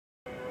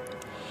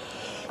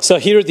So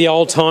here at the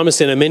Oldtimer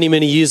Centre, many,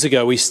 many years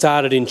ago, we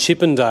started in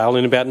Chippendale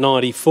in about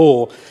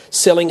 '94,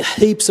 selling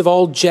heaps of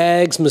old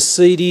Jags,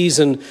 Mercedes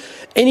and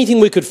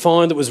anything we could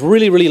find that was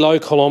really, really low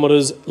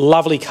kilometres,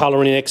 lovely colour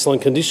and in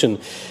excellent condition.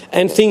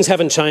 And things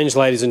haven't changed,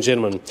 ladies and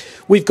gentlemen.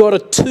 We've got a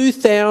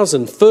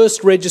 2000,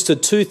 first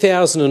registered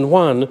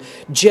 2001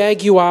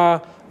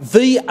 Jaguar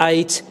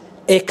V8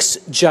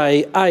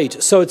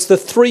 XJ8. So it's the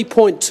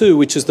 3.2,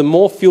 which is the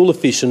more fuel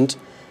efficient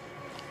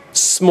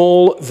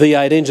small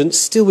V8 engine,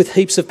 still with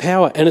heaps of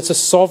power, and it's a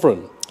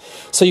Sovereign.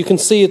 So you can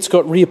see it's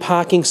got rear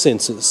parking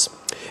sensors.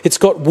 It's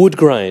got wood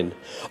grain,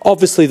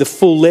 obviously the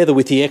full leather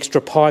with the extra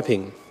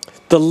piping,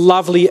 the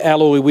lovely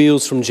alloy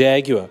wheels from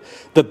Jaguar,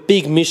 the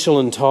big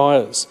Michelin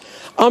tyres.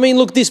 I mean,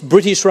 look, this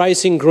British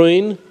racing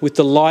green with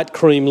the light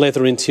cream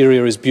leather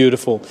interior is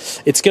beautiful.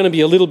 It's going to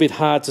be a little bit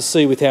hard to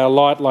see with our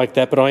light like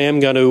that, but I am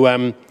going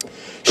to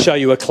show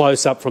you a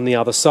close-up from the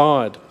other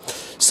side.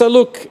 So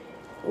look,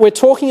 we're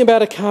talking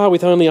about a car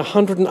with only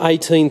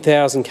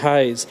 118,000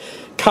 Ks.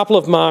 Couple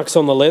of marks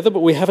on the leather, but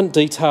we haven't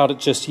detailed it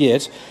just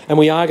yet. And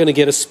we are going to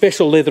get a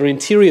special leather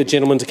interior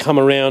gentleman to come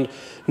around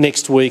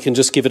next week and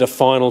just give it a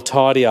final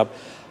tidy up.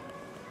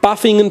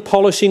 Buffing and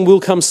polishing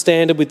will come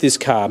standard with this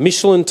car.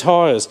 Michelin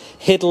tyres,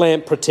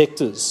 headlamp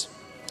protectors,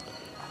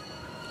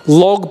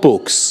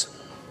 logbooks,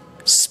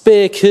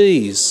 spare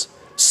keys,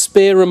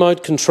 spare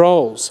remote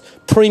controls,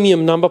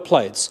 premium number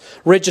plates,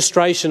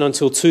 registration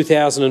until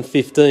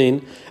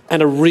 2015,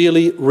 and a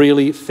really,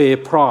 really fair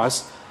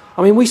price.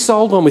 I mean, we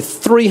sold one with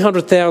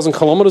 300,000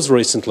 kilometres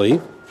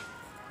recently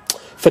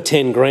for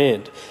 10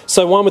 grand.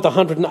 So one with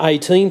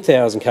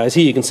 118,000 Ks.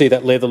 Here you can see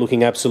that leather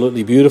looking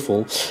absolutely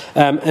beautiful.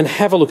 And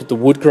have a look at the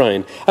wood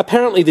grain.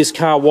 Apparently this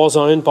car was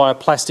owned by a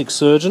plastic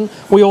surgeon.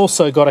 We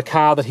also got a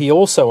car that he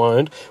also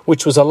owned,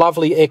 which was a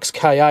lovely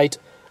XK8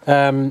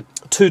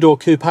 two-door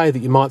coupe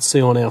that you might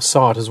see on our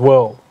site as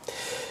well.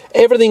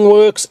 Everything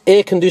works,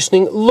 air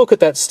conditioning. Look at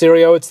that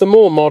stereo. It's the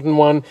more modern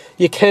one.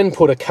 You can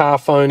put a car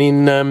phone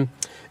in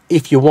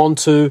if you want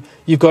to.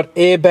 You've got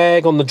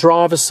airbag on the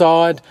driver's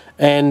side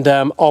and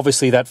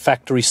obviously that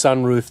factory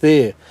sunroof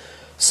there.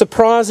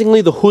 Surprisingly,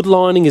 the hood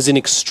lining is in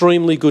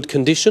extremely good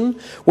condition.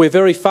 We're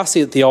very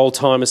fussy at the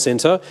Oldtimer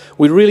Centre.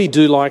 We really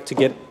do like to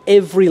get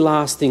every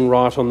last thing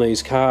right on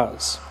these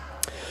cars.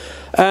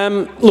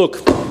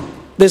 Look,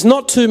 there's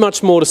not too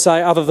much more to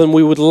say other than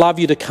we would love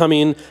you to come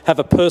in, have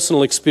a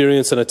personal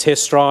experience and a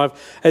test drive.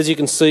 As you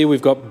can see,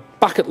 we've got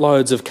bucket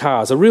loads of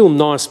cars, a real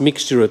nice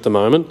mixture at the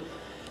moment.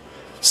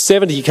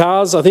 70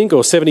 cars, I think,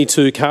 or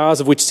 72 cars,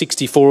 of which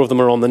 64 of them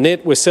are on the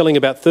net. We're selling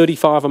about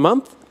 35 a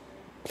month.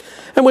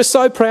 And we're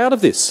so proud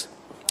of this.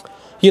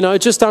 You know,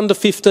 just under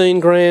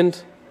 15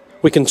 grand.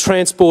 We can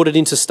transport it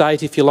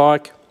interstate if you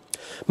like.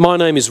 My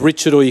name is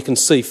Richard, or you can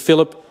see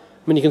Philip.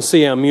 I mean, you can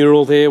see our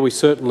mural there. We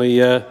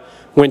certainly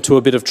went to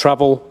a bit of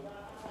trouble.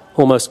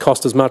 Almost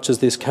cost as much as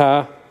this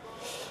car.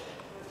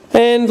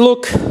 And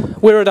look,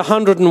 we're at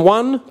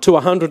 101 to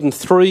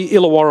 103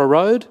 Illawarra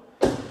Road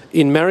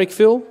in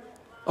Marrickville.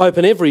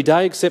 Open every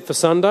day except for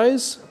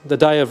Sundays, the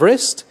day of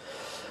rest.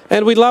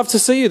 And we'd love to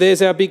see you.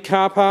 There's our big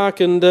car park,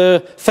 and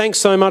thanks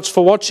so much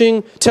for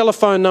watching.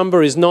 Telephone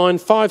number is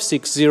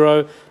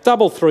 9560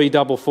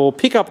 3344.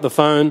 Pick up the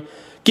phone,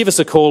 give us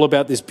a call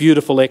about this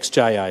beautiful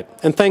XJ8.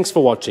 And thanks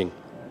for watching.